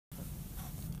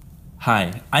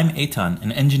Hi, I'm Eitan,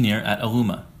 an engineer at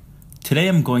Alooma. Today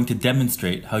I'm going to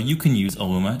demonstrate how you can use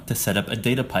Alooma to set up a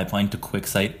data pipeline to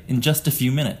QuickSight in just a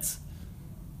few minutes.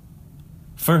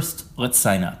 First, let's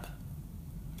sign up.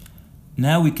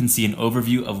 Now we can see an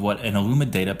overview of what an Alooma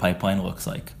data pipeline looks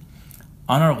like.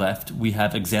 On our left, we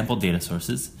have example data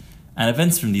sources, and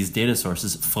events from these data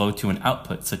sources flow to an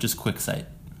output such as QuickSight.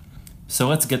 So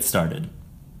let's get started.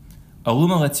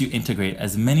 Alooma lets you integrate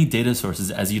as many data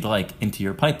sources as you'd like into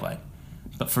your pipeline,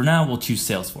 but for now we'll choose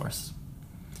Salesforce.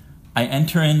 I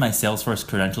enter in my Salesforce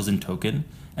credentials and token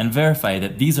and verify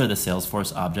that these are the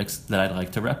Salesforce objects that I'd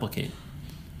like to replicate.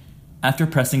 After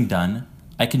pressing Done,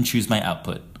 I can choose my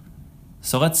output.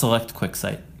 So let's select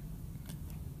QuickSight.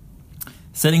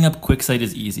 Setting up QuickSight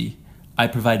is easy. I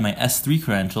provide my S3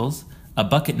 credentials, a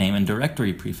bucket name and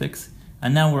directory prefix,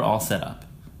 and now we're all set up.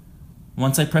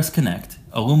 Once I press Connect,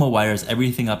 Alooma wires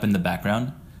everything up in the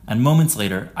background, and moments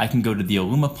later, I can go to the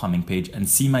Alooma plumbing page and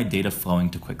see my data flowing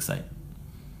to QuickSight.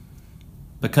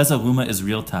 Because Alooma is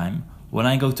real-time, when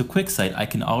I go to QuickSight, I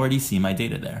can already see my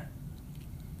data there.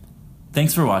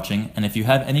 Thanks for watching, and if you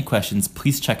have any questions,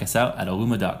 please check us out at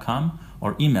alooma.com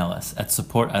or email us at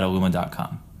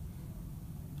support@alooma.com.